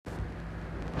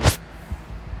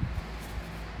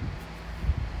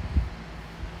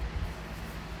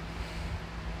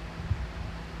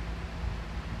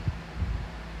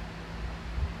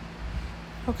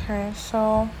Okay,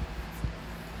 so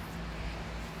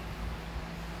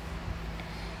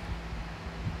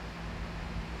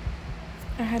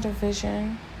I had a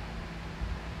vision.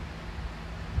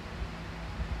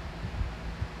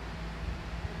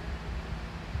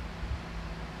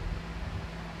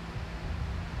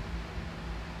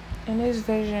 In this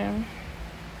vision,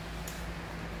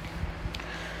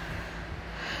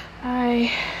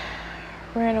 I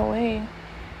ran away.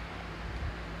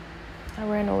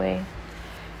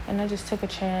 And I just took a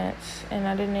chance, and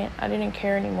I didn't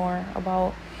care anymore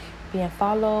about being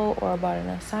followed or about an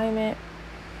assignment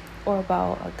or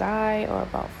about a guy or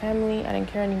about family. I didn't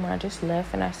care anymore. I just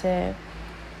left, and I said,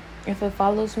 if it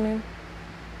follows me,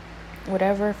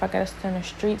 whatever, if I gotta stay in the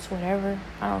streets, whatever,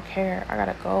 I don't care. I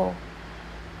gotta go.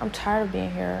 I'm tired of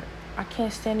being here. I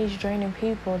can't stand these draining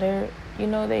people. They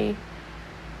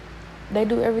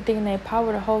do everything in their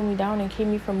power to hold me down and keep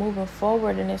me from moving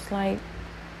forward. And it's like,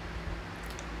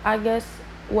 I guess,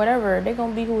 whatever, they're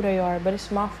gonna be who they are, but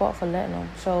it's my fault for letting them.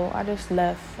 So I just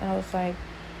left, and I was like,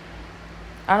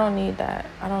 I don't need that.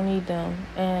 I don't need them.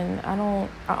 And I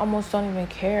almost don't even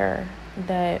care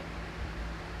that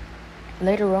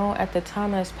later on, at the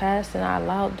time has passed and I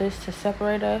allowed this to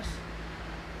separate us,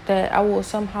 that I will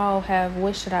somehow have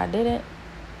wished that I didn't.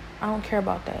 I don't care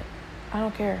about that. I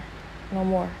don't care no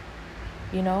more.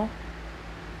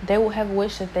 They will have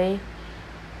wished that they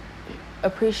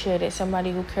appreciated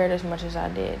somebody who cared as much as I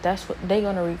did. That's what they're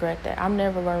gonna regret. That I'm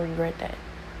never gonna regret that.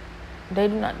 They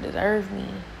do not deserve me.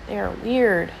 They are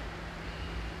weird.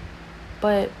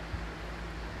 But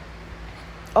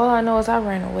all I know is I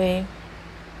ran away.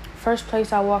 First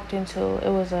place I walked into, it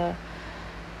was a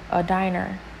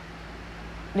diner.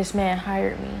 This man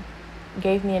hired me,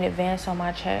 gave me an advance on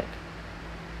my check,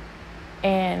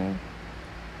 and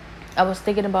I was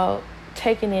thinking about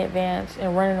taking the advance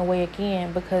and running away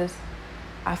again because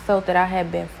I felt that I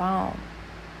had been found.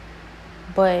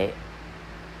 But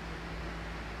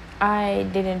I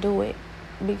didn't do it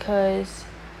because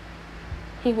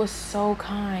he was so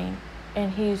kind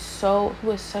and he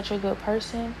was such a good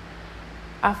person.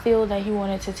 I feel that he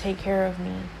wanted to take care of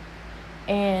me,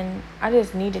 and I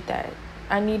just needed that.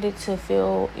 I needed to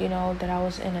feel, that I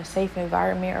was in a safe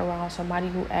environment around somebody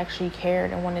who actually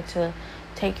cared and wanted to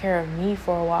take care of me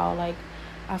for a while. Like,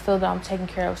 I feel that I'm taking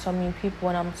care of so many people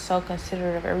and I'm so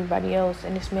considerate of everybody else.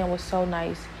 And this man was so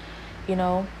nice, He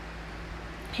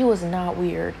was not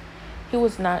weird. He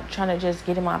was not trying to just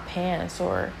get in my pants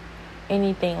or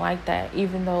anything like that,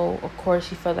 even though, of course,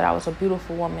 he felt that I was a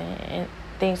beautiful woman and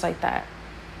things like that.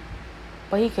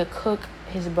 But he could cook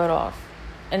his butt off.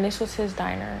 And this was his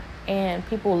diner. And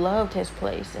people loved his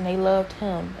place. And they loved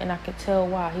him. And I could tell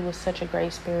why. He was such a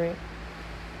great spirit.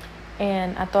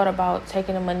 And I thought about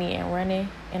taking the money and running.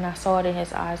 And I saw it in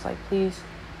his eyes. Like, please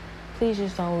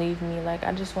just don't leave me. Like,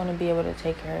 I just want to be able to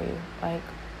take care of you. Like,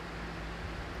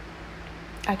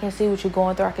 I can see what you're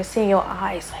going through. I can see in your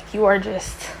eyes. Like, you are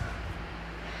just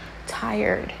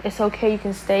tired. It's okay. You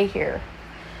can stay here.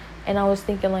 And I was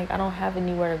thinking, like, I don't have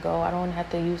anywhere to go. I don't have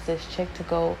to use this check to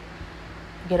go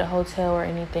get a hotel or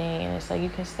anything. And it's like, you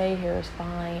can stay here. It's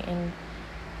fine. And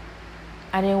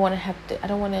I don't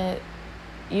want to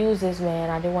use this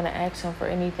man. I didn't want to ask him for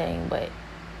anything. But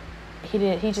he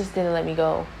just didn't let me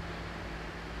go.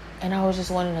 And I was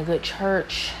just wanting a good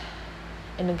church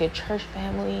and a good church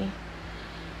family.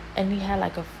 And he had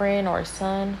like a friend or a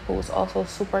son who was also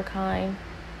super kind.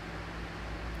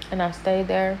 And I stayed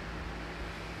there.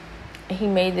 And he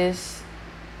made this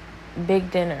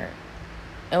big dinner.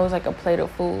 It was like a plate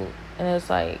of food. And it was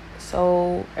like,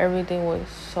 everything was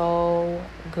so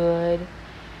good.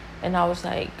 And I was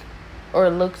like, or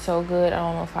it looked so good. I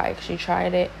don't know if I actually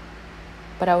tried it.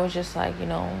 But I was just like,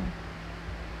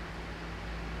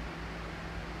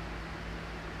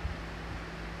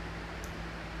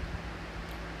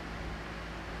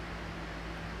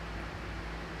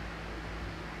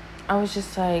 I was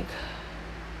just like,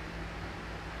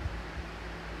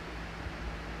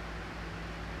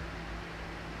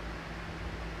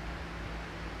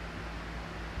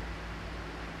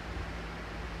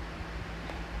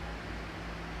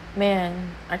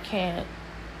 man, I can't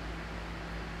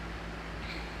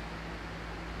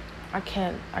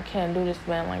do this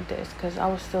man like this, because I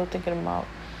was still thinking about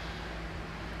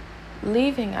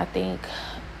leaving, I think,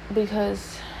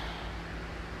 because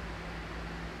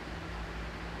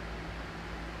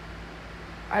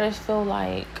I just feel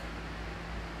like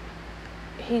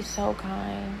he's so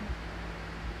kind.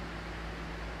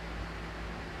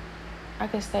 I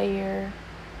could stay here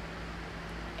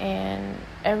and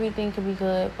everything could be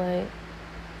good, but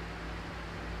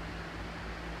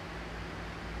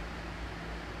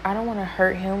I don't want to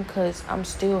hurt him because I'm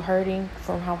still hurting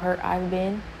from how hurt I've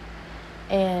been.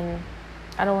 And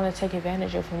I don't want to take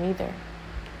advantage of him either.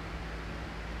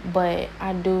 But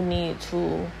I do need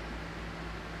to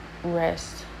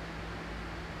rest.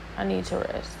 I need to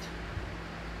rest.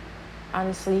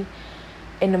 Honestly,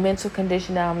 in the mental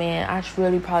condition that I'm in, I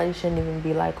really probably shouldn't even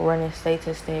be like running state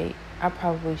to state. I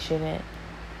probably shouldn't.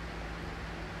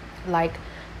 Like,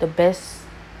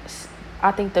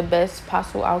 I think the best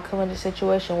possible outcome of the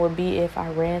situation would be if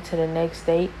I ran to the next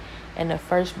state and the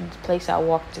first place I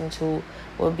walked into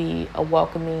would be a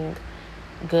welcoming,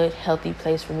 good, healthy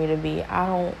place for me to be.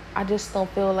 I just don't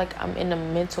feel like I'm in a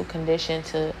mental condition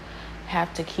to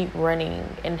have to keep running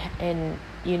and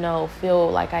feel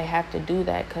like I have to do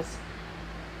that, because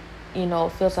it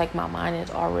feels like my mind is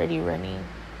already running.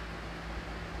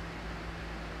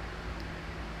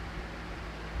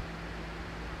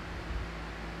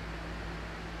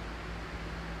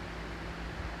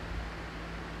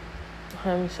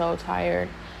 I'm so tired,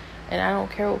 and I don't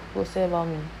care what people say about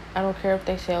me. I don't care if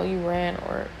they say, oh, you ran,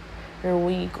 or you're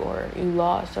weak, or you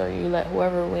lost, or you let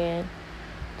whoever win.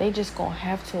 They just gonna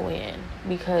have to win,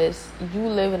 because you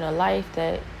live in a life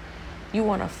that you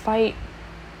want to fight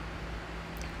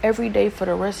every day for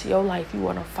the rest of your life. You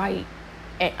want to fight,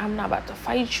 and I'm not about to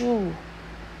fight you.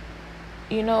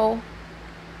 I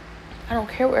don't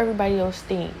care what everybody else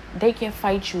think. They can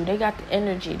fight you. They got the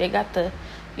energy. They got the,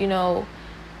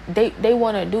 they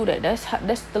want to do that.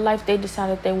 That's the life they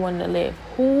decided they want to live.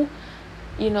 Who,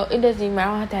 it doesn't even matter.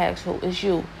 I don't have to ask who. It's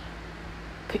you.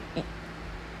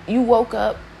 You woke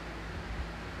up,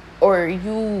 or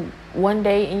you one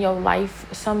day in your life,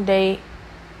 someday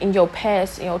in your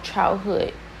past, in your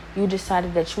childhood, you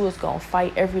decided that you was going to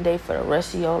fight every day for the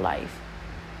rest of your life.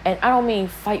 And I don't mean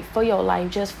fight for your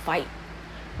life, just fight.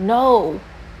 No.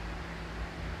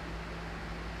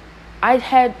 I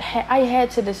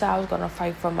had to decide I was going to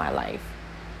fight for my life.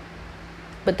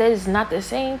 But that is not the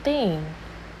same thing.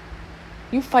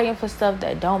 You fighting for stuff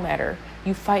that don't matter.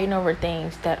 You fighting over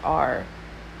things that are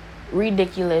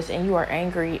ridiculous, and you are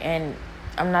angry, and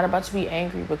I'm not about to be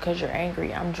angry because you're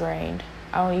angry. I'm drained.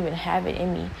 I don't even have it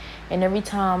in me. And every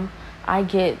time I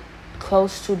get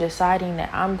close to deciding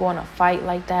that I'm going to fight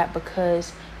like that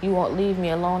because you won't leave me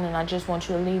alone, and I just want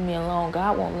you to leave me alone,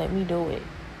 God won't let me do it.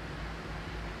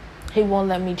 He won't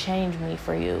let me change me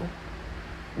for you,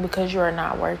 because you are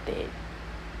not worth it.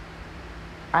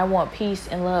 I want peace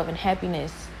and love and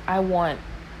happiness. I want,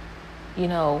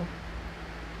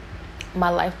 my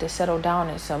life to settle down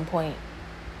at some point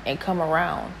and come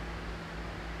around.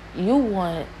 You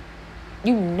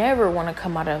never want to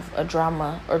come out of a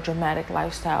drama or dramatic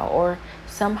lifestyle, or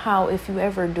somehow, if you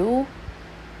ever do,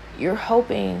 you're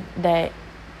hoping that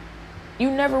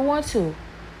you never want to.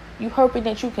 You're hoping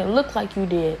that you can look like you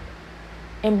did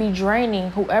and be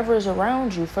draining whoever is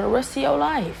around you for the rest of your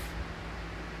life.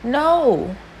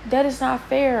 No, that is not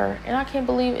fair. And I can't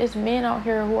believe it's men out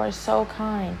here who are so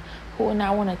kind, who would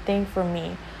not want to think for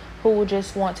me, who would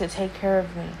just want to take care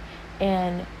of me.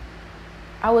 And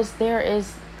I was there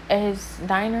as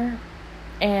diner,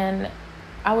 and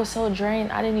I was so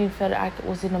drained. I didn't even feel that I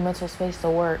was in a mental space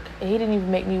to work. He didn't even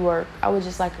make me work. I was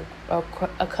just like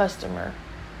a customer.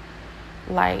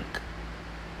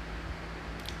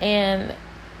 And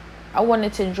I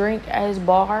wanted to drink at his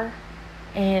bar,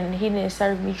 and he didn't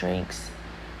serve me drinks.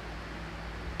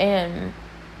 And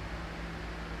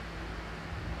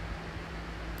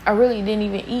I really didn't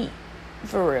even eat,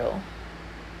 for real,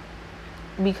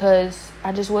 because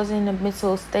I just wasn't in a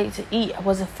mental state to eat. I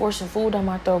wasn't forcing food down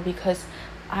my throat because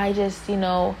I just,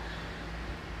 I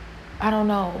don't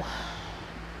know.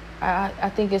 I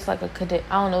think it's like I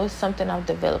don't know. It's something I've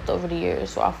developed over the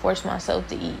years. So I force myself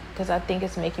to eat because I think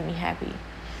it's making me happy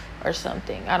or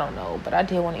something. I don't know. But I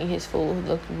did want to eat his food. It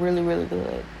looked really, really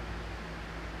good.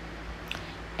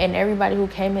 And everybody who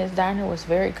came in his diner was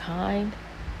very kind,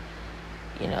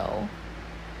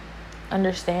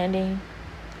 understanding.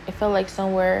 It felt like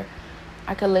somewhere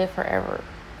I could live forever.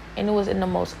 And it was in the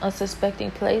most unsuspecting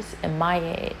place in my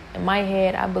head. In my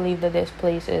head, I believe that this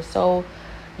place is so,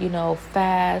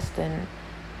 fast and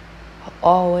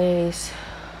always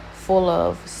full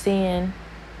of sin.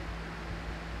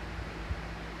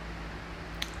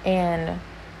 And,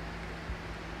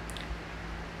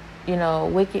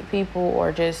 wicked people,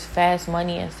 or just fast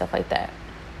money and stuff like that.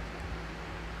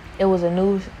 It was a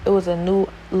new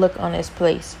look on this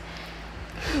place.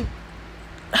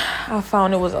 I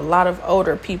found it was a lot of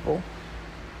older people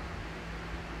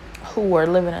who were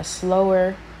living a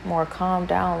slower, more calm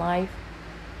down life.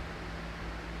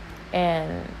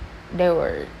 And they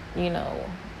were,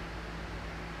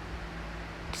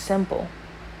 simple.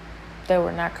 they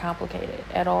were not complicated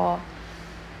at all.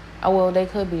 Well, they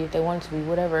could be if they wanted to be,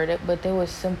 whatever. But they were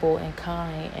simple and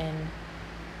kind and,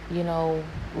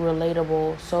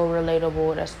 relatable. So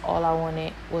relatable. That's all I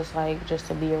wanted, was like just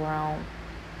to be around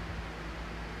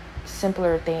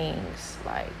simpler things.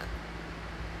 Like,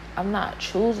 I'm not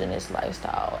choosing this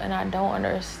lifestyle, and I don't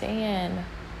understand.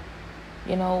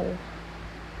 I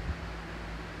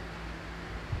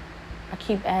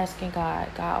keep asking God,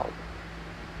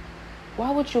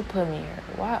 why would you put me here?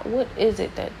 What is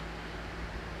it that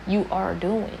you are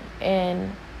doing?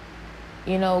 And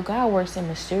God works in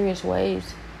mysterious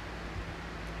ways.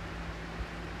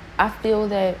 I feel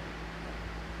that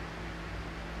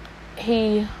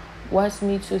He wants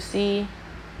me to see,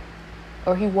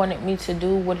 or He wanted me to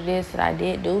do what it is that I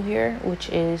did do here, which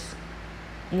is,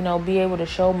 be able to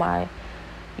show my,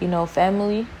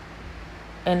 family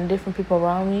and different people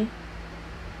around me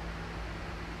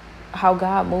how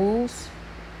God moves,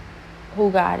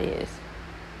 who God is.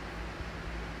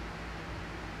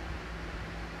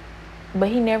 But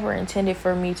He never intended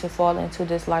for me to fall into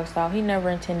this lifestyle. He never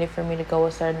intended for me to go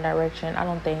a certain direction. I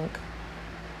don't think.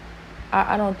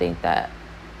 I don't think that.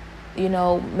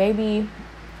 Maybe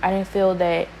I didn't feel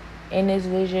that in this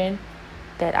vision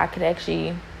that I could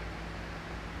actually.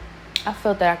 I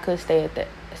felt that I could stay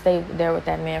there with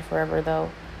that man forever,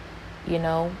 though.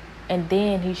 And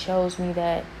then He shows me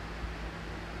that,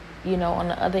 on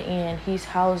the other end, He's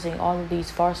housing all of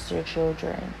these foster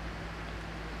children.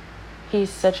 He's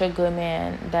such a good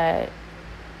man that,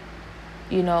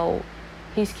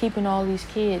 He's keeping all these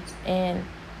kids, and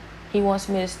He wants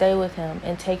me to stay with Him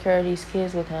and take care of these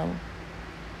kids with Him.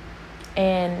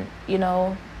 And,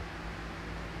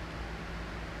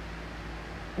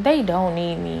 they don't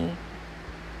need me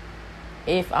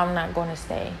if I'm not going to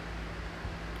stay.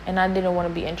 And I didn't want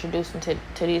to be introduced to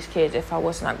these kids if I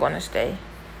was not going to stay.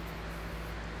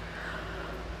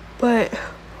 But,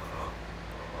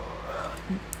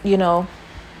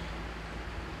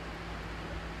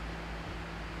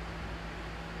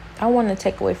 I want to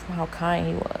take away from how kind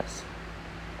He was.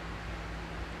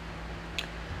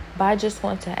 But I just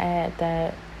want to add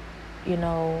that,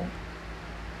 I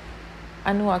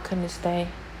knew I couldn't stay.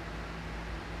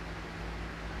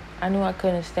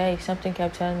 Something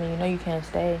kept telling me, you can't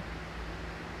stay.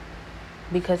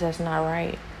 Because that's not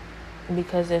right.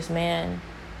 Because this man,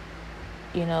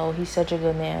 he's such a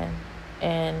good man.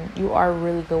 And you are a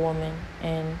really good woman.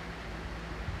 And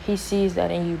He sees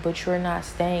that in you, but you're not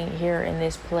staying here in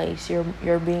this place.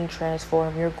 You're being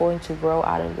transformed. You're going to grow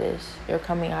out of this. You're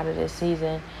coming out of this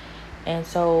season. And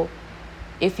so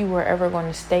if you were ever going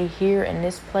to stay here in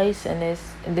this place, and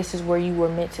this is where you were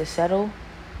meant to settle,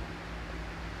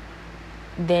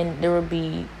 then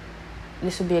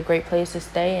this would be a great place to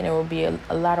stay, and there will be a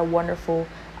lot of wonderful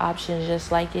options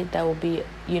just like it that will be,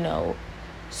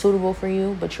 suitable for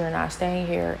you, but you're not staying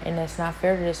here, and that's not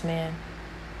fair to this man.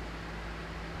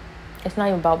 It's not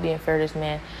even about being fair to this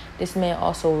man. This man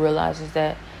also realizes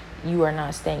that you are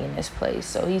not staying in this place,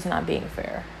 so he's not being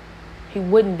fair. He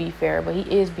wouldn't be fair, but he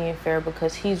is being fair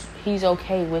because he's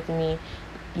okay with me,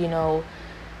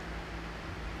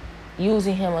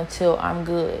 using him until I'm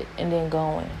good and then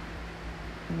going.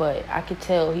 But I could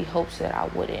tell he hopes that I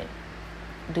wouldn't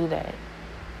do that,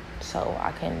 so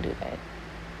I couldn't do that.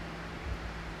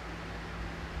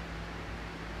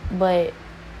 But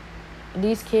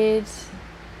these kids,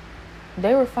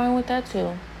 they were fine with that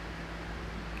too.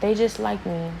 They just liked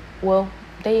me. Well,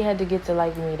 they had to get to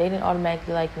like me. They didn't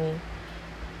automatically like me,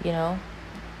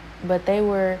 But they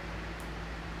were,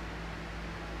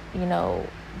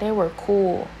 they were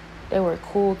cool. They were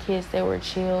cool kids. They were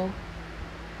chill.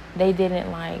 They didn't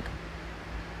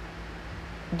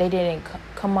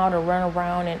come out and run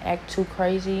around and act too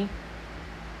crazy.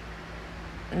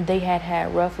 They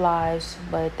had rough lives,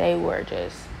 but they were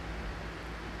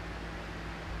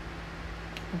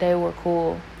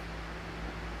cool.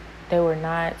 They were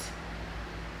not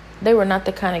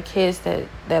the kind of kids that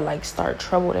start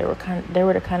trouble. They were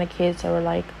the kind of kids that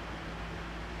were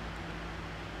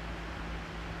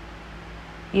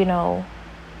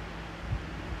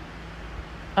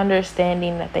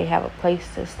understanding that they have a place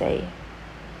to stay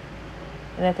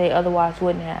and that they otherwise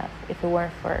wouldn't have if it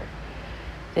weren't for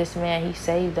this man. He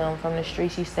saved them from the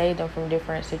streets. He saved them from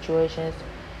different situations,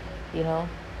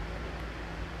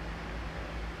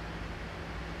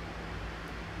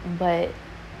 But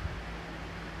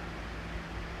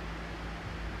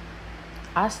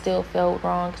I still felt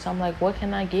wrong because I'm like, what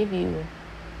can I give you?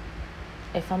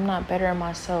 If I'm not better at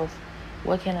myself,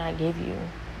 what can I give you?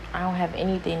 I don't have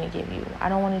anything to give you. I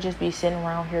don't want to just be sitting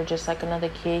around here just like another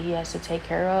kid he has to take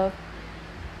care of.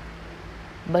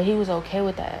 But he was okay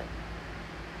with that.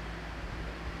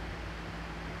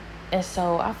 And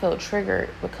so I felt triggered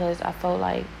because I felt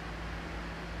like,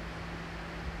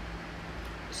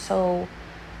 so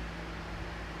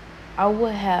I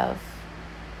would have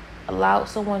allowed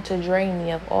someone to drain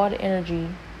me of all the energy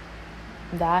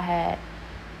that I had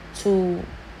to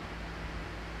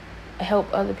help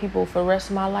other people for the rest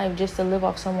of my life, just to live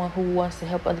off someone who wants to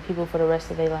help other people for the rest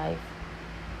of their life,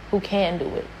 who can do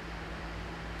it.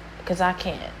 Because I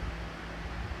can't.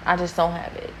 I just don't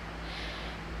have it.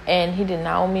 And he did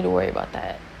not want me to worry about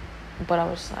that. But I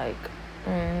was like,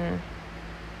 I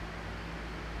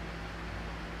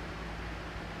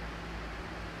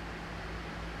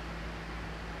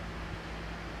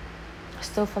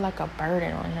still feel like a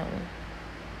burden on him.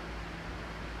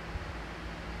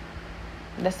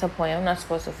 That's the point. I'm not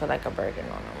supposed to feel like a burden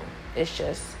on him. It's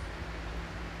just,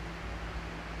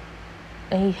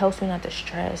 and he helps me not to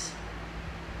stress.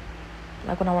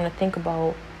 Like when I want to think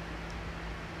about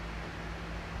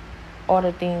all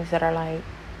the things that are like,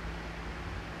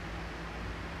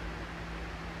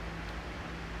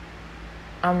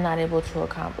 I'm not able to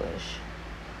accomplish.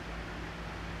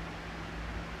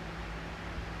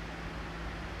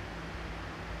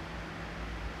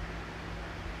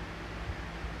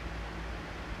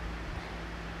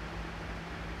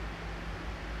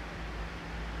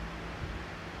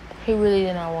 He really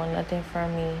did not want nothing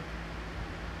from me.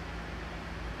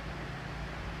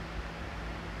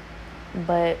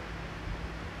 But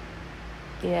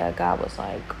yeah, God was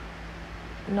like,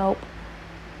 nope.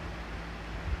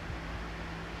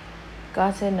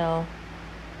 God said no.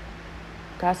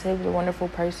 God said he was a wonderful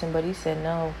person, but he said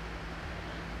no.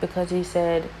 Because he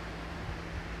said,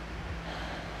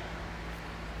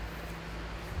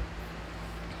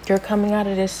 you're coming out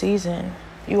of this season.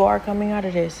 You are coming out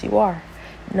of this. You are.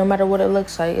 No matter what it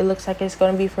looks like. It looks like it's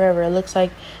going to be forever. It looks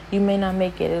like you may not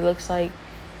make it. It looks like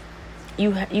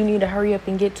you need to hurry up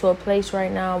and get to a place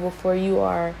right now before you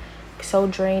are so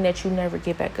drained that you never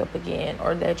get back up again,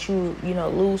 or that you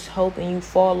lose hope and you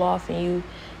fall off and you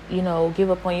give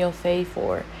up on your faith,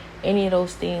 or any of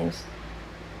those things.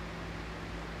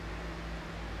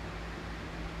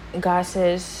 God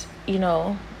says, it's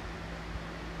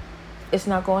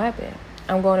not going to happen.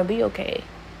 I'm going to be okay.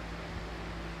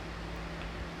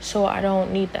 So I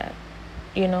don't need that,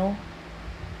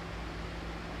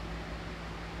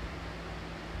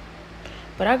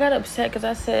 But I got upset because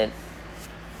I said,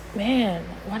 man,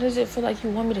 why does it feel like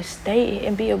you want me to stay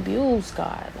and be abused,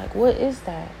 God? Like, what is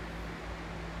that?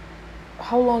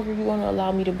 How long are you going to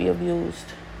allow me to be abused?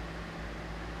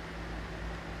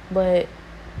 But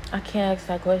I can't ask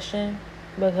that question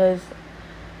because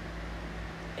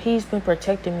he's been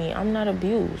protecting me. I'm not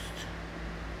abused.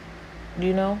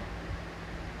 They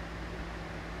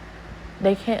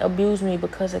can't abuse me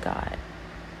because of God.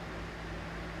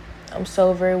 I'm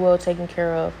so very well taken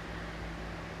care of.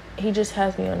 He just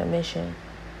has me on a mission,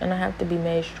 and I have to be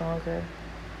made stronger.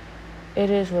 It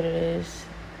is what it is.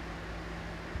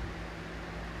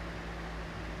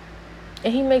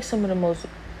 And he makes some of the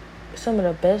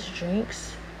best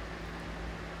drinks.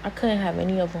 I couldn't have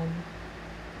any of them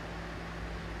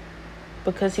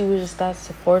because he was just that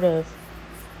supportive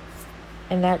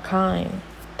and that kind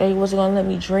that he wasn't gonna let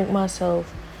me drink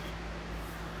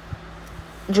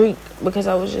because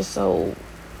I was just so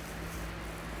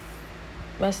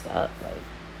messed up,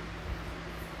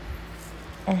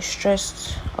 and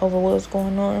stressed over what was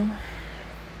going on.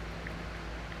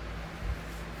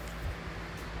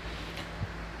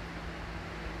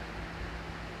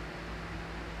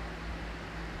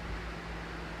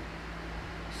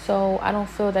 So I don't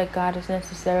feel that God is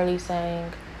necessarily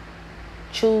saying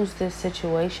choose this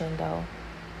situation though.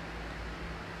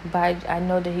 But I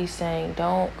know that he's saying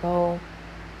don't go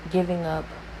giving up,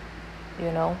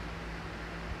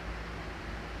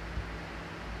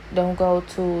 Don't go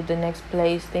to the next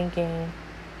place thinking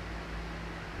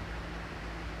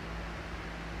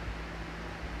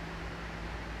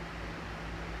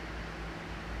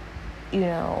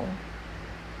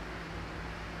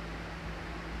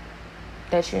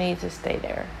that you need to stay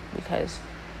there, because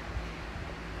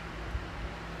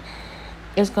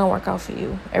it's going to work out for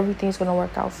you. Everything's going to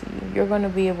work out for you. You're going to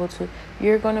be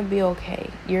okay.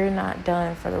 You're not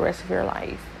done for the rest of your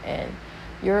life. And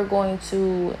you're going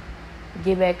to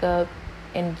get back up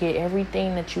and get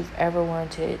everything that you've ever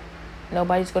wanted.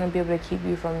 Nobody's going to be able to keep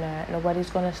you from that. Nobody's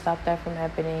going to stop that from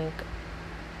happening.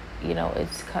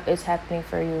 It's happening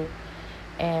for you.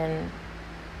 And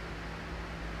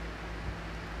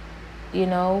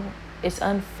it's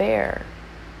unfair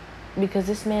because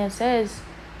this man says,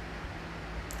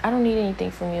 I don't need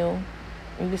anything from you.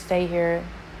 You can stay here.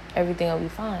 Everything will be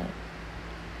fine.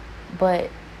 But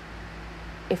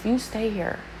if you stay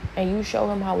here and you show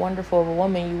him how wonderful of a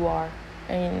woman you are,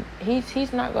 and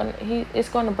he's not gonna, it's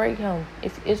gonna break him,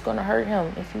 if it's gonna hurt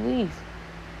him if you leave.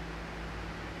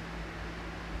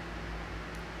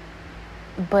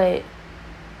 But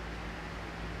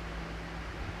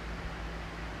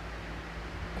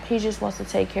he just wants to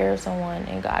take care of someone,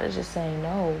 and God is just saying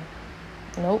no,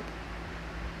 nope.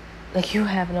 Like, you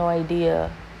have no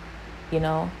idea,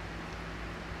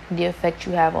 the effect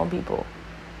you have on people.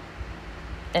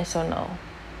 And so no,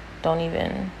 don't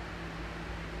even,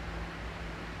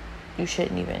 you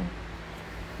shouldn't even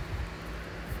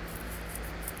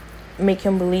make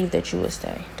him believe that you would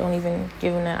stay. Don't even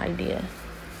give him that idea.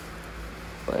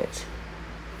 But,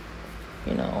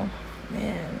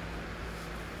 man.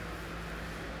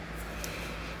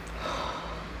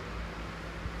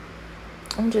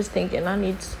 I'm just thinking I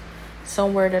need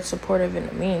somewhere that's supportive in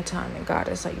the meantime. And God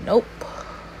is like, nope.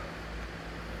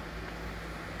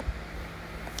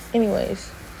 Anyways.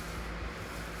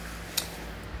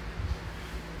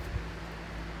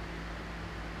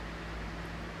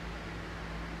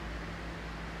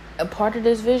 A part of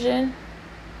this vision,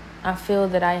 I feel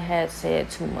that I had said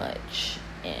too much.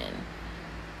 And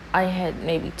I had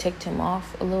maybe ticked him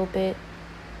off a little bit.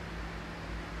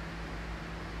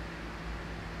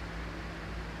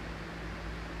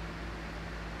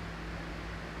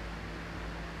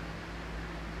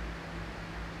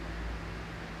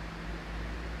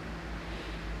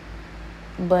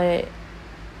 But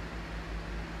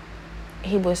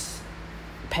he was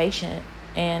patient,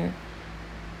 and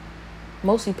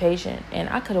mostly patient, and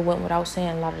I could have went without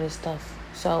saying a lot of this stuff,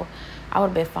 so I would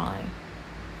have been fine,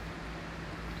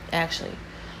 actually.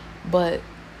 But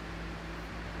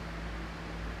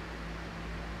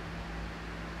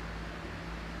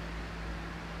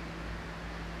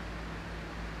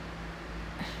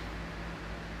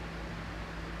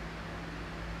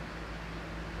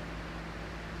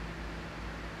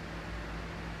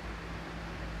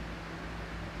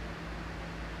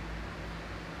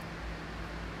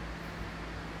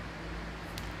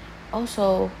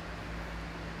also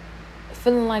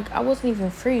feeling like I wasn't even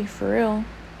free, for real.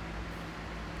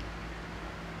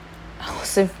 I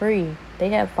wasn't free. They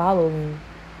had followed me.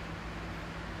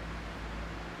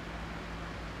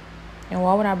 And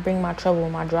why would I bring my trouble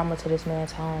and my drama to this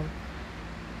man's home?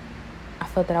 I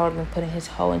felt that I would have been putting his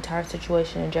whole entire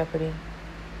situation in jeopardy.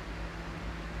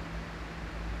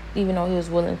 Even though he was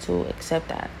willing to accept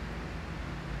that.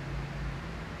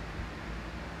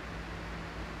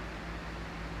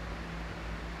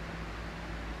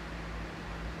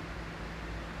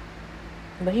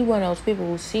 But he one of those people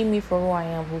who see me for who I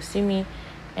am, who see me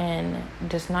and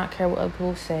does not care what other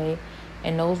people say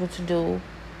and knows what to do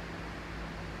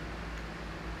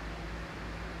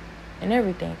and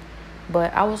everything.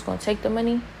 But I was going to take the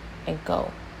money and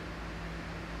go.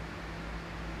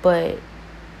 But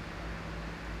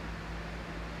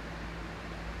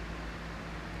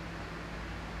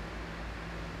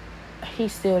he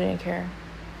still didn't care.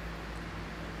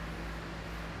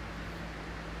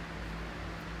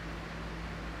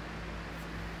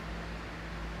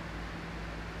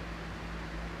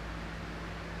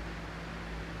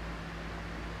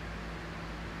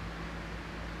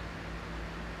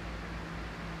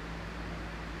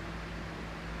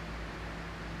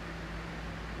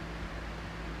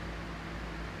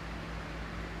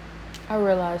 I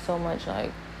realized so much,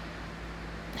 like,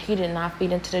 he did not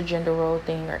feed into the gender role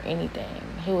thing or anything.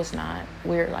 He was not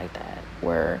weird like that,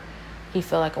 where he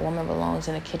felt like a woman belongs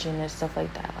in the kitchen and stuff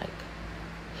like that. Like,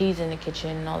 he's in the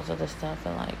kitchen and all this other stuff,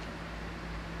 and like,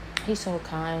 he's so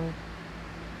kind.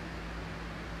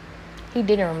 He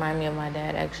didn't remind me of my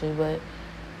dad, actually, but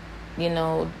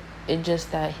it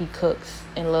just that he cooks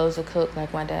and loves to cook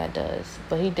like my dad does.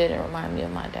 But he didn't remind me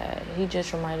of my dad. He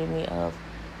just reminded me of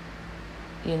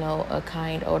a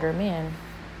kind older man.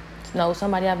 No,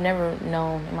 somebody I've never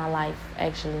known in my life,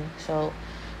 actually. So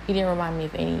he didn't remind me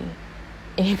of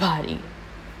anybody,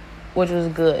 which was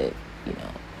good,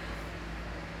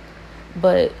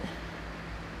 But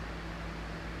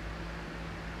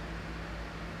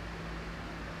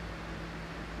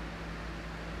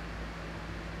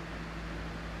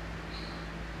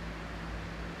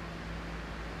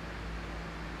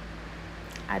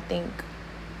I think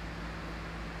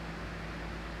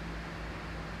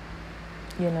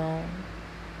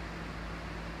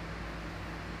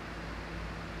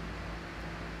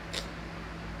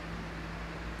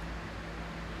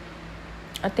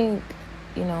I think,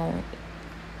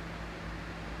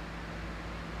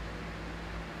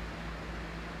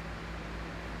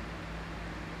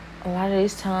 a lot of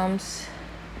these times,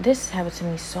 this happened to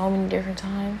me so many different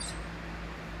times,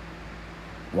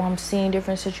 while I'm seeing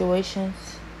different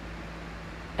situations,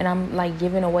 and I'm like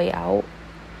giving a way out,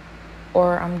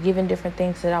 or I'm giving different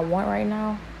things that I want right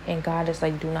now, and God is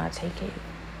like, do not take it.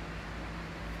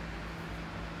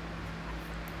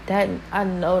 That, I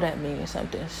know that means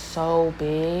something so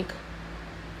big.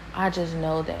 I just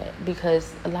know that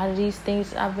because a lot of these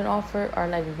things I've been offered are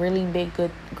like really big,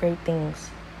 good, great things.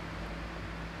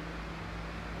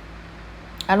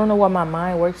 I don't know why my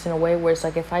mind works in a way where it's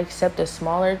like if I accept the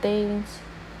smaller things,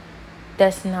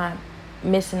 that's not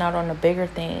missing out on the bigger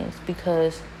things,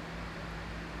 because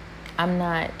I'm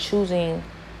not choosing.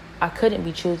 I couldn't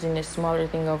be choosing this smaller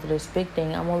thing over this big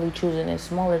thing. I'm only choosing this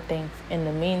smaller thing in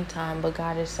the meantime. But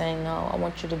God is saying, no, I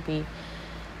want you to be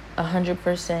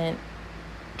 100%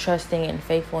 trusting and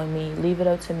faithful in me. Leave it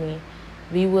up to me.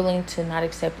 Be willing to not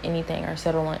accept anything or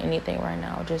settle on anything right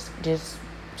now. Just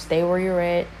stay where you're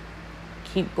at.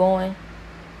 Keep going.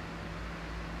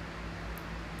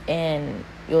 And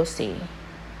you'll see.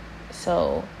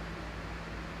 So,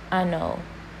 I know.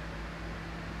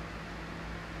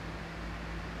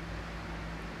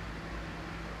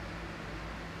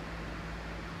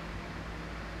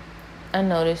 I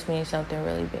know this means something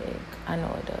really big. I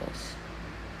know it does.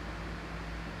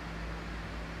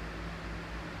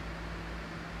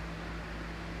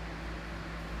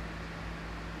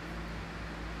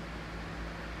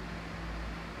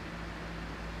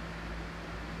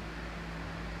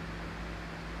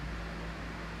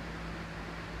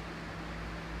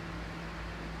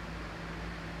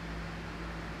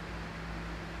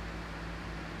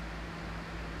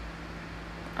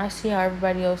 I see how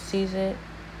everybody else sees it.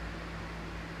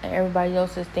 And everybody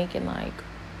else is thinking like,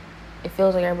 it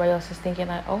feels like everybody else is thinking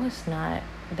like, oh, it's not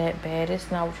that bad. It's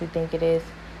not what you think it is.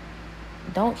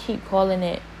 Don't keep calling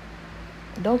it,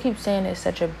 don't keep saying it's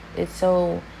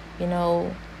so,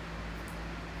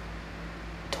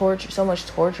 torture, so much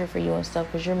torture for you and stuff,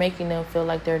 because you're making them feel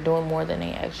like they're doing more than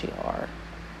they actually are.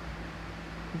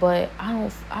 But I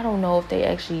don't know if they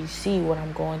actually see what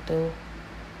I'm going through.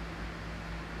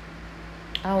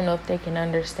 I don't know if they can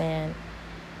understand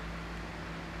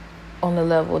on the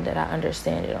level that I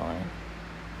understand it on.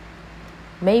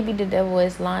 Maybe the devil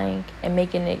is lying and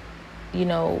making it,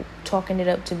 talking it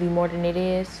up to be more than it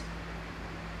is.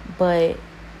 But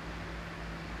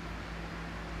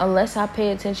unless I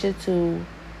pay attention to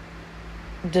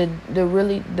the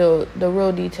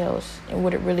real details and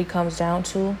what it really comes down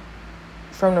to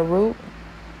from the root,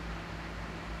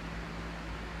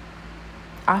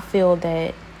 I feel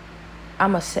that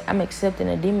I'm accepting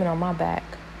a demon on my back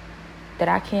that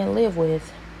I can't live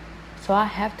with. So I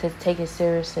have to take it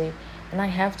seriously, and I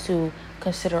have to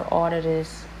consider all that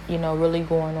is, really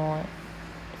going on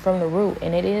from the root,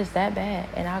 and it is that bad,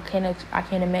 and I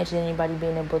can't imagine anybody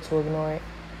being able to ignore it.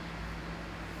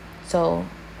 So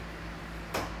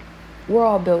we're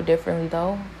all built differently,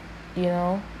 though.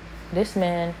 This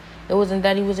man, it wasn't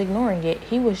that he was ignoring it.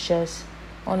 He was just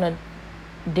on a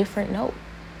different note.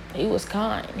 He was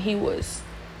kind. He was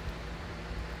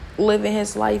living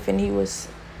his life, and he was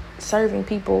serving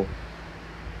people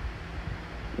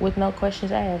with no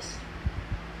questions asked.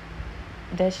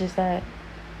 That's just that.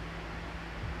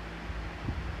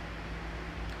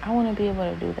 I want to be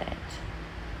able to do that.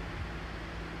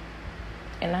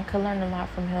 And I could learn a lot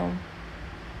from him,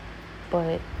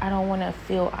 but I don't want to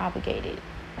feel obligated.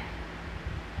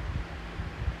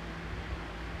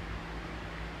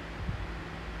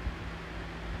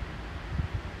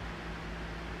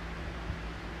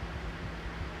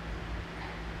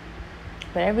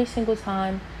 But every single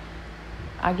time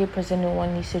I get presented with one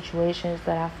of these situations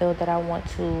that I feel that I want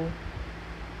to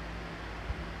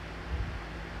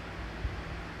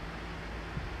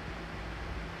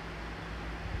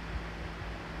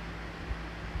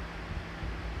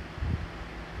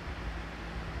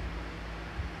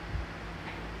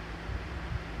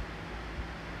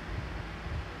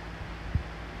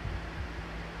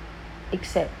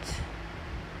accept,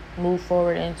 move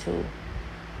forward into,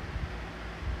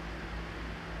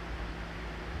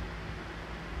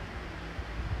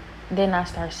 then I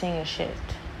start seeing a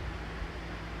shift.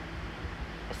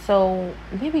 So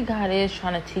maybe God is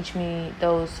trying to teach me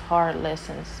those hard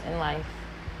lessons in life.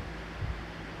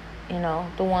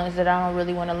 The ones that I don't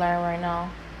really want to learn right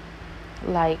now.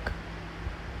 Like,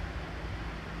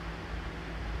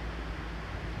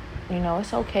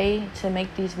 it's okay to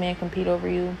make these men compete over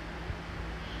you.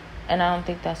 And I don't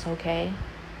think that's okay.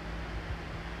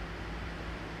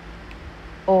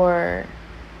 Or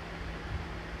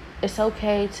it's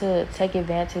okay to take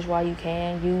advantage while you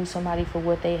can. Use somebody for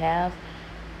what they have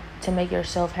to make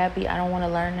yourself happy. I don't want to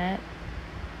learn that.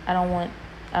 I don't want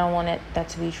that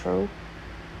to be true.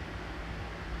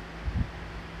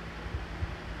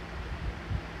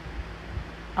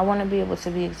 I want to be able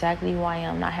to be exactly who I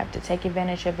am, not have to take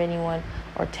advantage of anyone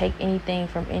or take anything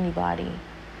from anybody,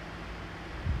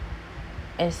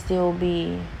 and still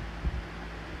be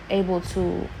able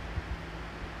to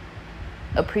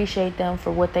appreciate them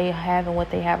for what they have and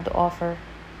what they have to offer,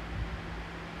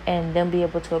 and them be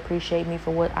able to appreciate me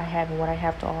for what I have and what I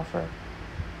have to offer,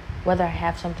 whether I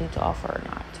have something to offer or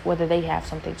not, whether they have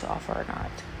something to offer or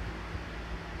not.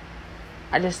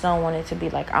 I just don't want it to be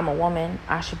like, I'm a woman,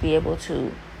 I should be able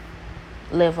to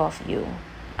live off of you.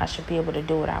 I should be able to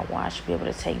do what I want. I should be able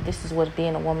to take, this is what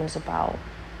being a woman is about.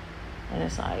 And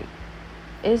it's like,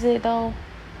 is it though?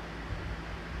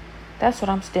 That's what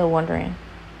I'm still wondering.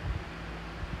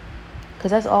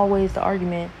 Because that's always the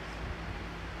argument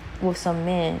with some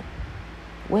men.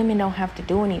 Women don't have to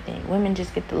do anything. Women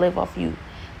just get to live off you.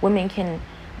 Women can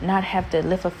not have to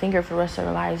lift a finger for the rest of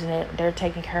their lives and they're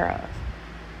taken care of.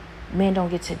 Men don't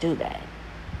get to do that.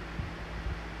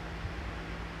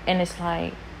 And it's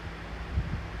like,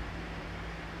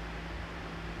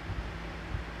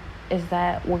 is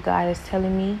that what God is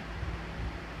telling me?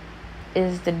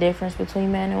 Is the difference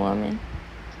between man and woman?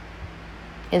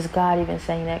 Is God even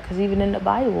saying that? Because even in the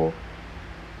Bible,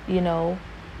 the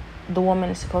woman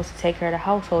is supposed to take care of the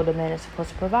household. The man is supposed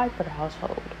to provide for the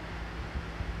household.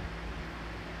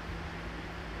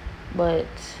 But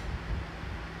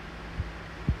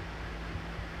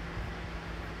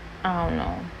I don't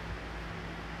know.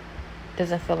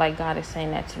 Doesn't feel like God is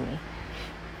saying that to me.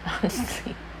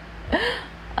 Honestly.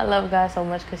 I love God so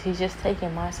much because he's just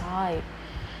taking my side.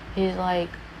 He's like,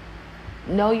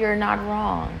 no, you're not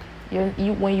wrong.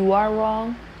 When you are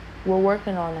wrong, we're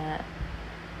working on that.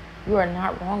 You are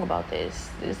not wrong about this.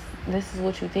 This is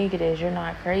what you think it is. You're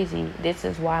not crazy. This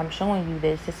is why I'm showing you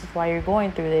this. This is why you're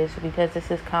going through this, because this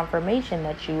is confirmation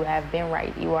that you have been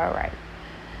right. You are right.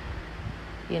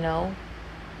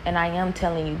 And I am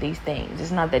telling you these things. It's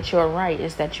not that you're right.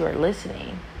 It's that you're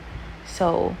listening.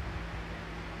 So,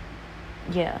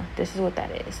 yeah, this is what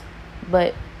that is.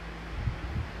 But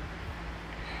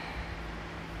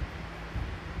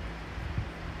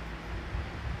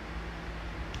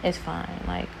it's fine.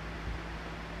 Like,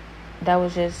 that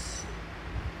was just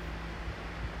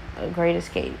a great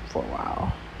escape for a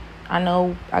while. I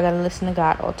know I gotta listen to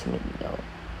God ultimately, though.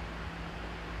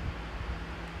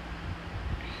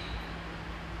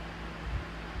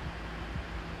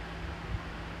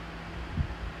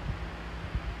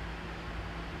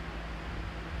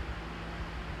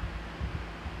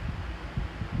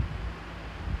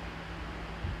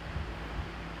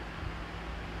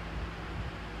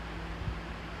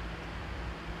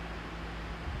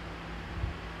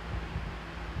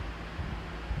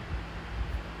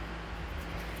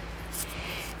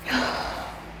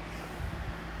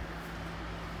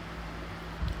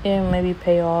 And maybe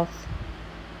pay off.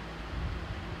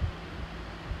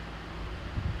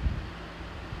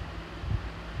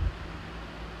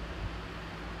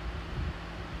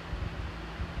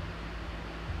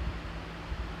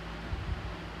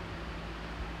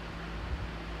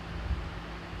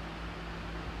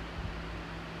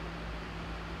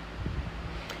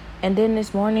 And then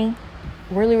this morning,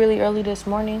 really, really early this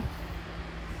morning,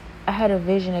 I had a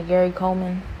vision of Gary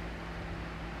Coleman.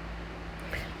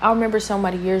 I remember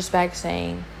somebody years back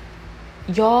saying,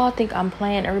 y'all think I'm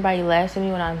playing, everybody laughs at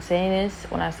me when I say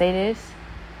this,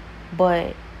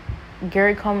 but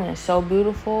Gary Coleman is so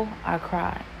beautiful, I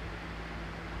cried.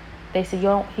 They said,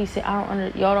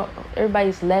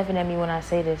 everybody's laughing at me when I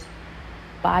say this,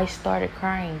 but I started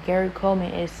crying. Gary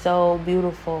Coleman is so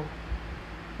beautiful.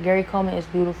 Gary Coleman is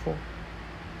beautiful.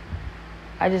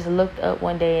 I just looked up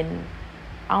one day, and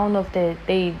I don't know if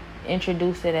they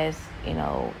introduced it as,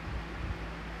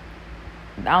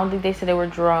 I don't think they said they were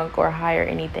drunk or high or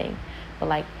anything. But,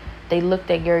 like, they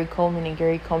looked at Gary Coleman, and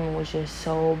Gary Coleman was just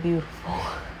so beautiful.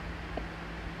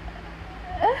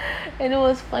 And it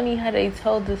was funny how they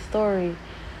told the story.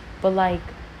 But, like,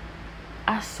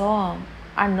 I saw him.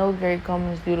 I know Gary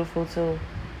Coleman is beautiful, too.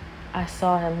 I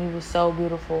saw him. He was so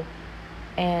beautiful.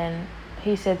 And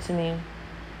he said to me,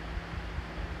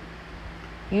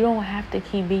 you don't have to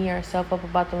keep beating yourself up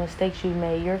about the mistakes you've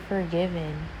made. You're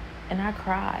forgiven. And I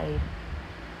cried.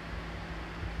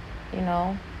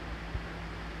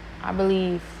 I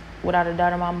believe, without a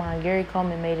doubt in my mind, Gary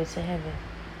Coleman made it to heaven.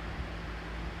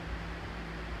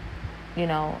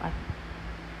 I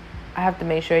have to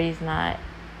make sure he's not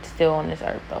still on this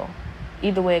earth, though.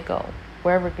 Either way it go,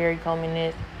 wherever Gary Coleman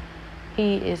is,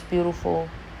 he is beautiful.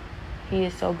 He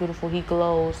is so beautiful. He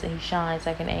glows and he shines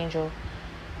like an angel.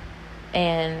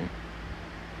 And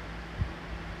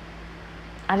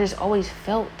I just always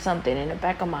felt something in the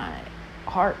back of my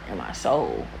heart and my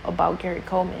soul about Gary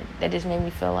Coleman that just made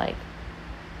me feel like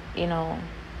you know,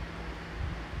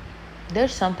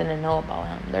 there's something to know about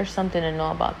him. There's something to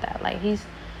know about that. Like,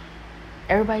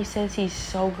 everybody says he's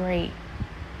so great,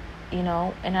 you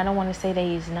know, and I don't want to say that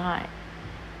he's not.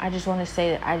 I just want to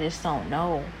say that I just don't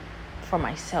know for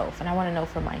myself, and I want to know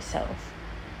for myself.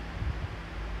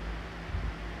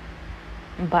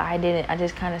 But I didn't. I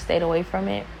just kind of stayed away from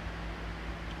it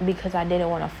because I didn't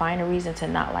want to find a reason to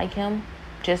not like him,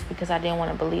 just because I didn't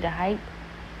want to believe the hype.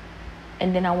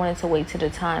 And then I wanted to wait till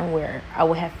the time where I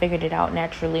would have figured it out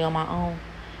naturally on my own.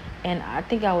 And I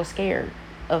think I was scared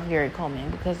of Gary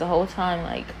Coleman because the whole time,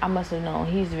 like, I must have known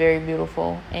he's very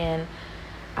beautiful. And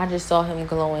I just saw him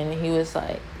glowing. And he was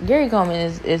like, Gary Coleman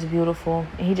is beautiful.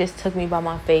 And he just took me by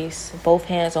my face, both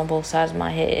hands on both sides of my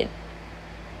head,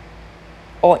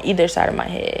 or either side of my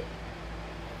head.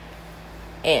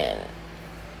 And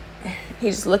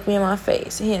he just looked me in my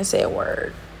face. He didn't say a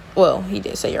word. Well, he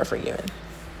did say you're forgiven.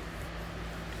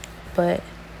 But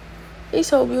he's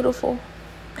so beautiful.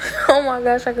 Oh my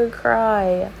gosh, I could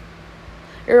cry.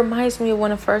 It reminds me of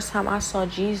when the first time I saw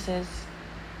Jesus.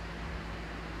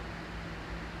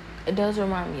 It does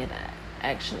remind me of that,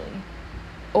 actually.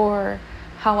 Or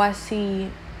how I see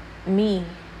me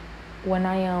when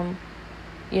I am,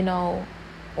 you know,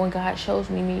 when God shows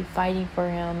me fighting for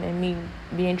him and me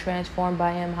being transformed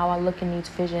by him, how I look in these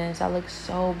visions. I look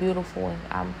so beautiful, and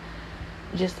I'm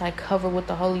just like covered with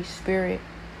the Holy Spirit.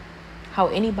 How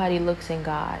anybody looks in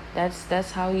God,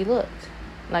 that's how he looked,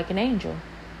 like an angel.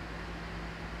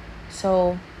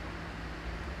 So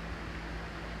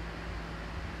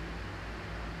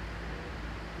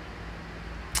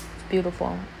it's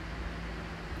beautiful.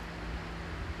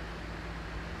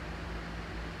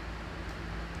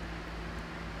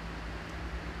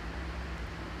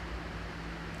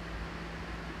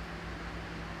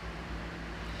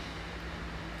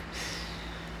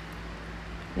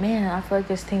 Man, I feel like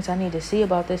there's things I need to see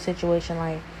about this situation.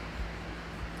 Like,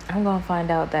 I'm gonna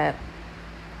find out that,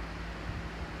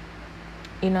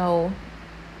 you know,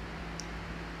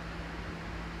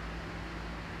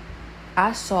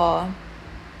 I saw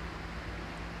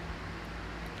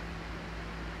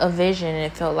a vision and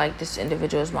it felt like this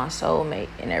individual is my soulmate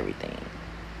and everything.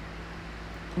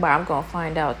 But I'm gonna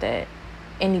find out that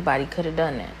anybody could have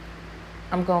done that.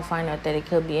 I'm gonna find out that it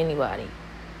could be anybody.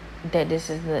 That this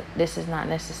is not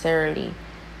necessarily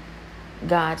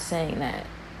God saying that,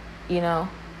 you know,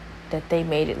 that they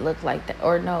made it look like that,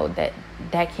 or no, that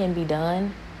can be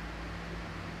done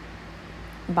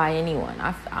by anyone.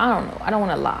 I don't know. I don't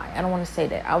want to lie. I don't want to say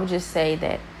that. I would just say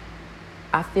that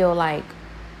I feel like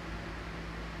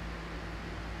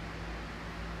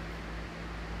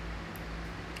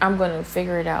I'm going to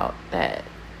figure it out that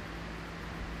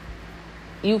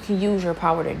you can use your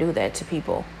power to do that to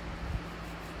people.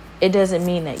 It doesn't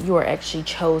mean that you are actually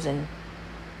chosen,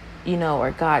 you know,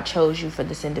 or God chose you for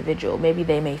this individual. Maybe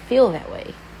they may feel that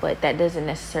way, but that doesn't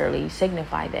necessarily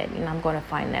signify that. And I'm going to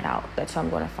find that out. That's what I'm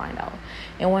going to find out.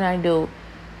 And when I do,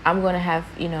 I'm going to have,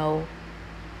 you know,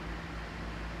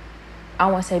 I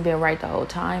won't say been right the whole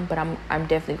time, but I'm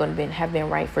definitely going to have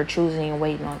been right for choosing and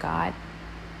waiting on God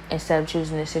instead of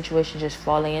choosing the situation, just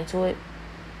falling into it.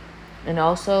 And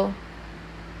also,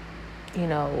 you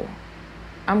know,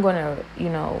 I'm going to, you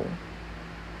know,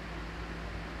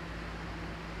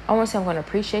 I won't say I'm going to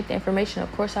appreciate the information.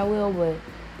 Of course I will, but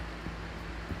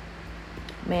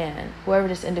man, whoever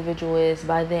this individual is,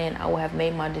 by then I will have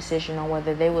made my decision on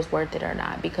whether they was worth it or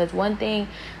not. Because one thing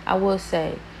I will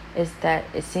say is that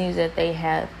it seems that they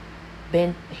have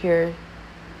been here,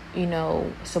 you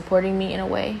know, supporting me in a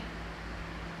way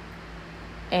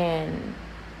and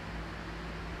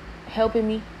helping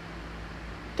me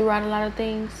throughout a lot of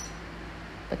things.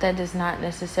 But that does not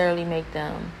necessarily make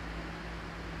them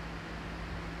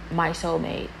my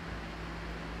soulmate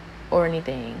or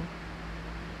anything.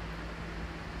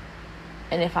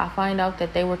 And if I find out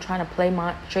that they were trying to play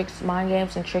mind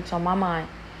games and tricks on my mind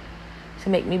to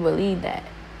make me believe that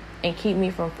and keep me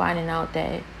from finding out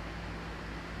that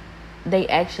they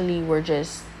actually were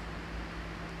just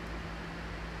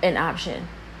an option,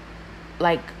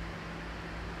 like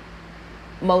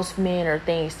most men or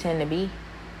things tend to be,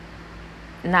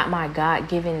 not my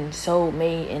God-given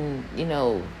soulmate and, you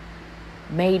know,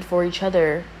 made for each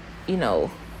other, you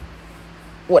know,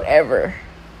 whatever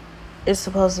it's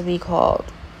supposed to be called,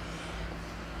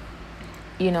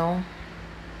 you know.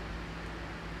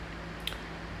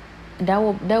 That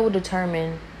will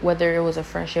determine whether it was a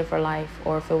friendship for life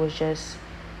or if it was just,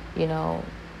 you know,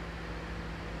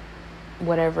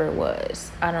 whatever it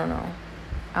was. I don't know.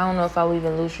 I don't know if I will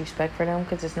even lose respect for them,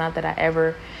 because it's not that I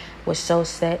ever was so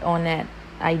set on that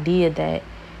idea that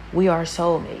we are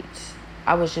soulmates.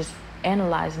 I was just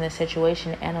analyzing the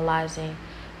situation, analyzing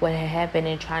what had happened,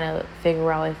 and trying to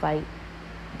figure out if, like,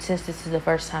 since this is the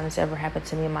first time it's ever happened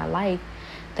to me in my life,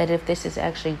 that if this is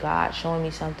actually God showing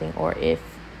me something, or if,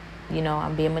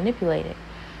 I'm being manipulated.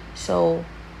 So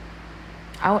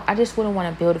I just wouldn't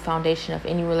want to build a foundation of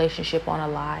any relationship on a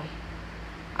lie.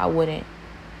 I wouldn't.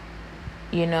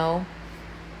 I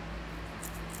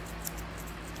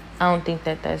don't think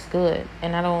that that's good.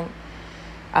 And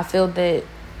I feel that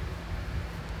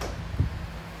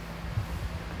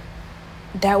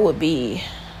would be,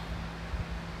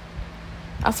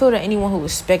 I feel that anyone who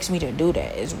expects me to do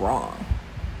that is wrong.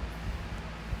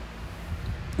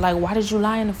 Like, why did you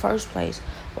lie in the first place?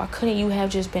 Why couldn't you have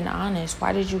just been honest?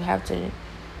 Why did you have to,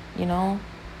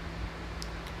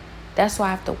 That's why I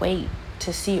have to wait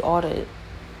to see all the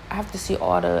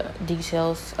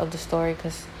details of the story,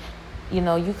 because,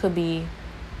 you could be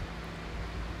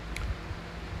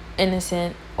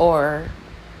innocent or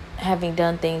having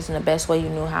done things in the best way you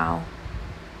knew how,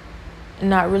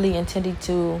 not really intending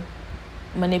to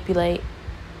manipulate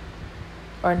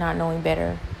or not knowing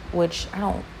better, which I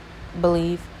don't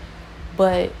believe,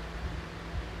 but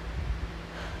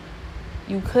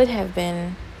you could have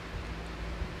been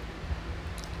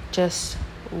just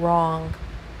wrong.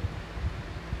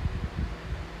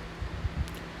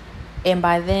 And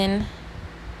by then,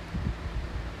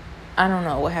 I don't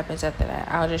know what happens after that.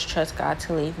 I'll just trust God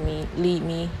to lead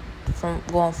me from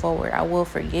going forward. I will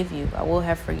forgive you. I will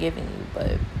have forgiven you,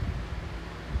 but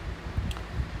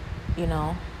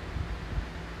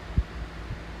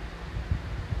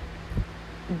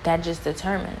that just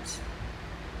determines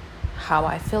how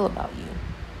I feel about you.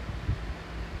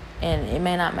 And it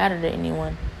may not matter to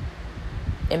anyone.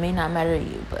 It may not matter to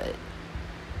you, but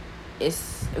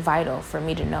it's vital for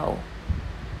me to know,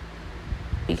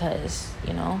 because,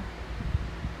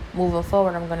 moving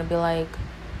forward, I'm going to be like,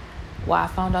 well, I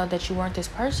found out that you weren't this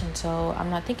person, so I'm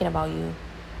not thinking about you.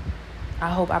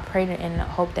 I pray and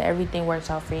hope that everything works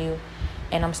out for you,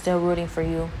 and I'm still rooting for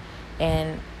you.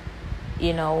 And,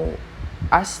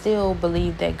 I still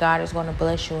believe that God is going to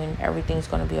bless you and everything's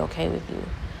going to be okay with you.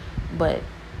 But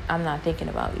I'm not thinking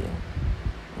about you.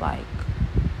 Like,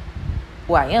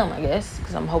 well, I am, I guess,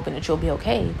 because I'm hoping that you'll be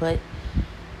okay, but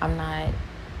I'm not,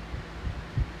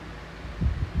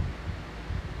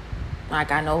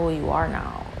 like, I know who you are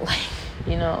now, like,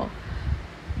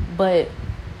 but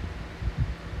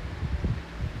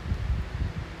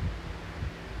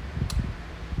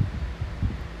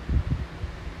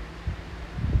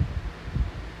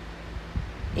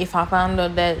if I found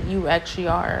out that you actually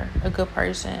are a good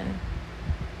person,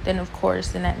 then of course,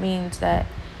 then that means that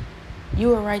you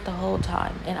were right the whole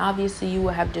time. And obviously you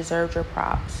would have deserved your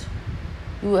props.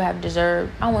 You would have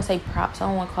deserved, I don't want to say props. I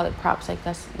don't want to call it props like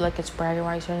that's like it's bragging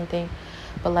rights or anything.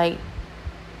 But like,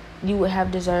 you would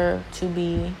have deserved to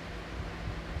be,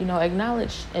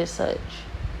 acknowledged as such,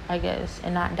 I guess,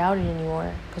 and not doubted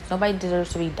anymore. Because nobody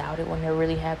deserves to be doubted when they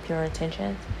really have pure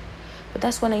intentions. But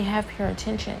that's when they have pure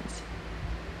intentions.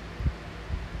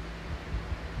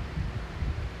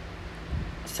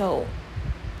 So,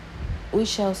 we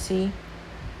shall see.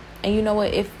 And you know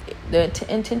what? If the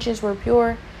intentions were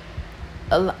pure,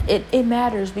 it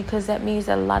matters, because that means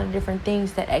that a lot of different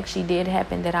things that actually did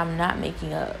happen that I'm not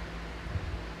making up,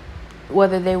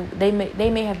 whether they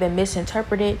may have been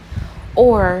misinterpreted,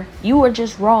 or you were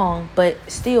just wrong, but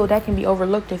still that can be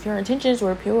overlooked if your intentions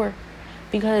were pure,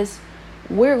 because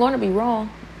we're going to be wrong.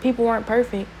 People aren't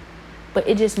perfect, but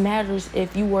it just matters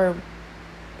if you were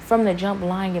from the jump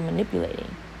lying and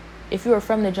manipulating. If you were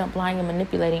from the jump lying and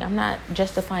manipulating, I'm not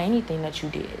justifying anything that you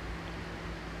did.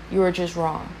 You were just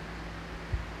wrong.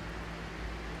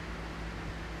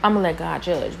 I'm going to let God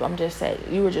judge, but I'm just saying,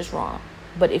 you were just wrong.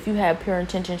 But if you had pure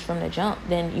intentions from the jump,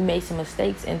 then you made some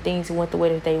mistakes and things went the way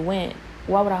that they went.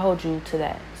 Why would I hold you to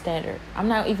that standard? I'm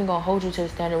not even going to hold you to the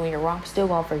standard when you're wrong. I'm still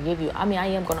going to forgive you. I mean, I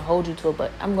am going to hold you to it,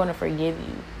 but I'm going to forgive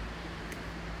you.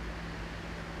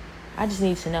 I just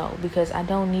need to know, because I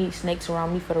don't need snakes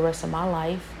around me for the rest of my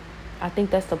life. I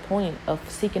think that's the point of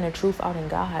seeking the truth out in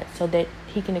God, so that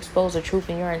He can expose the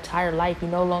truth in your entire life. You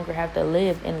no longer have to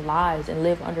live in lies and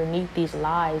live underneath these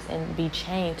lies and be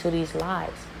chained to these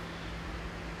lies.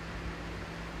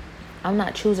 I'm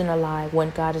not choosing a lie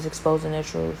when God is exposing the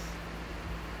truth.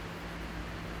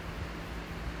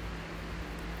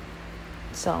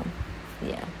 So,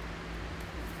 yeah.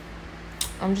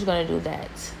 I'm just going to do that.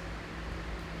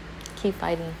 Keep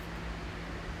fighting.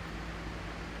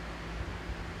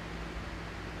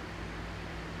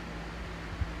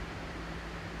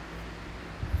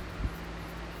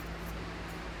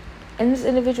 And this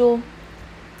individual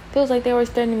feels like they were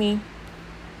threatening me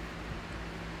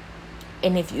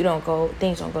And if you don't go,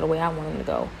 things don't go the way I want them to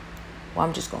go. Well,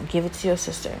 I'm just going to give it to your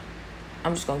sister.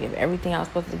 I'm just going to give everything I was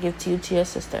supposed to give to you to your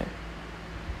sister.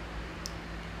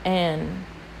 And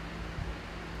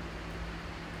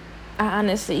I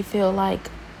honestly feel like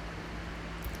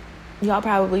y'all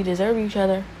probably deserve each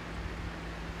other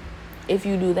if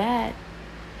you do that.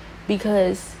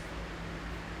 Because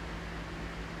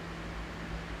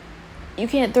you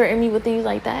can't threaten me with things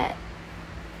like that.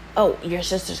 Oh, your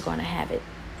sister's going to have it.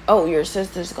 Oh, your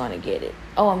sister's going to get it.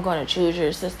 Oh, I'm going to choose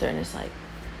your sister. And it's like,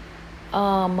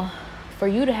 for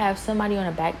you to have somebody on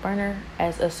a back burner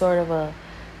as a sort of a,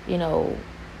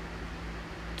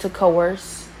 to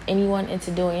coerce anyone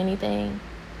into doing anything,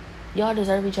 y'all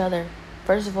deserve each other.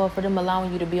 First of all, for them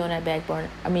allowing you to be on that back burner.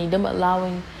 I mean, them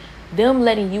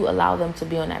letting you allow them to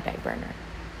be on that back burner.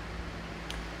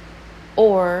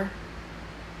 Or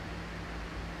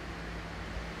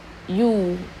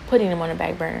you putting them on the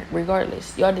back burner.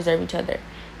 Regardless, y'all deserve each other.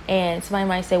 And somebody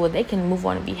might say, well, they can move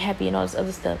on and be happy and all this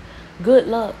other stuff. Good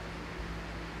luck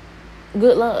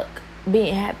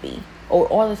being happy, or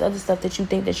all this other stuff that you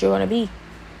think that you're going to be.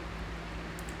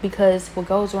 Because what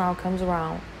goes around comes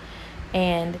around.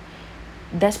 And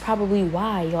that's probably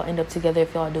why y'all end up together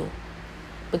if y'all do.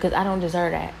 Because I don't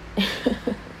deserve that.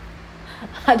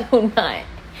 I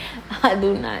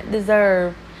do not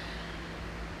deserve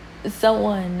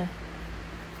someone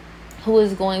who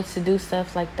is going to do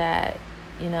stuff like that,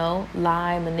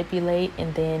 lie, manipulate,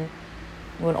 and then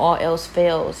when all else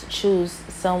fails, choose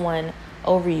someone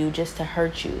over you just to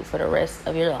hurt you for the rest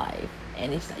of your life.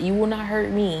 And you will not hurt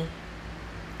me.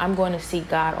 I'm going to seek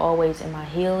God always in my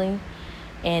healing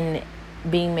and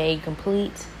being made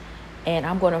complete. And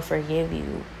I'm going to forgive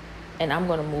you. And I'm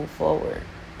going to move forward.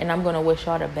 And I'm going to wish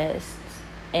y'all the best.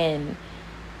 And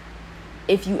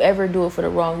if you ever do it for the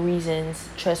wrong reasons,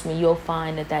 trust me, you'll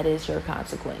find that is your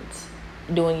consequence.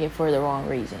 Doing it for the wrong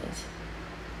reasons.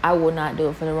 I will not do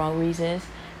it for the wrong reasons.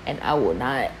 And I will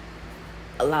not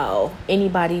allow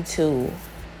anybody to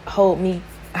hold me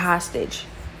hostage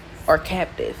or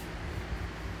captive.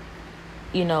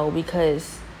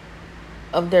 Because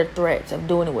of their threats of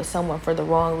doing it with someone for the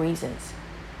wrong reasons.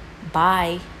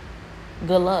 Bye.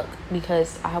 Good luck.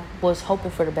 Because I was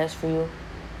hoping for the best for you.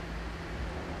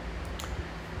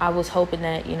 I was hoping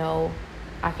that,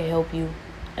 I could help you.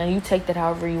 And you take that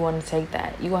however you want to take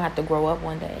that. You're going to have to grow up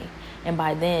one day. And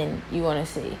by then, you're going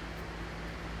to see.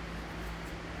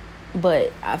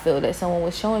 But I feel that someone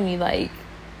was showing me, like,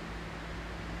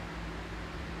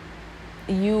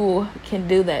 you can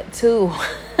do that too.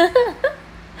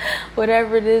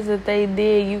 Whatever it is that they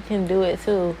did, you can do it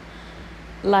too.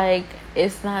 Like,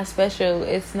 it's not special.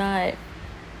 It's not,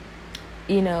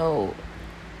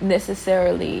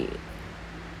 necessarily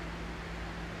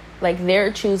like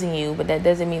they're choosing you, but that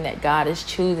doesn't mean that God is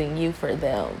choosing you for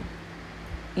them.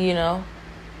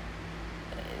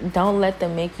 Don't let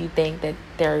them make you think that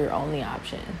they're your only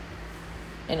option,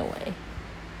 in a way.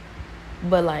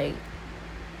 But, like,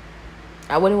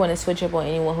 I wouldn't want to switch up on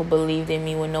anyone who believed in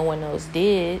me when no one else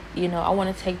did. I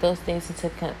want to take those things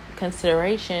into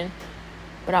consideration.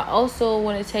 But I also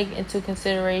want to take into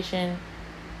consideration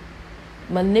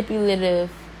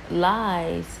manipulative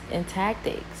lies and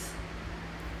tactics.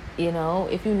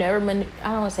 If you never, I don't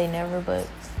want to say never, but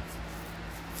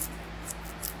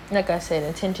like I said,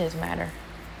 intentions matter.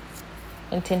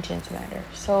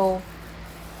 So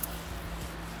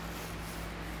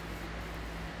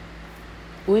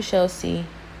we shall see.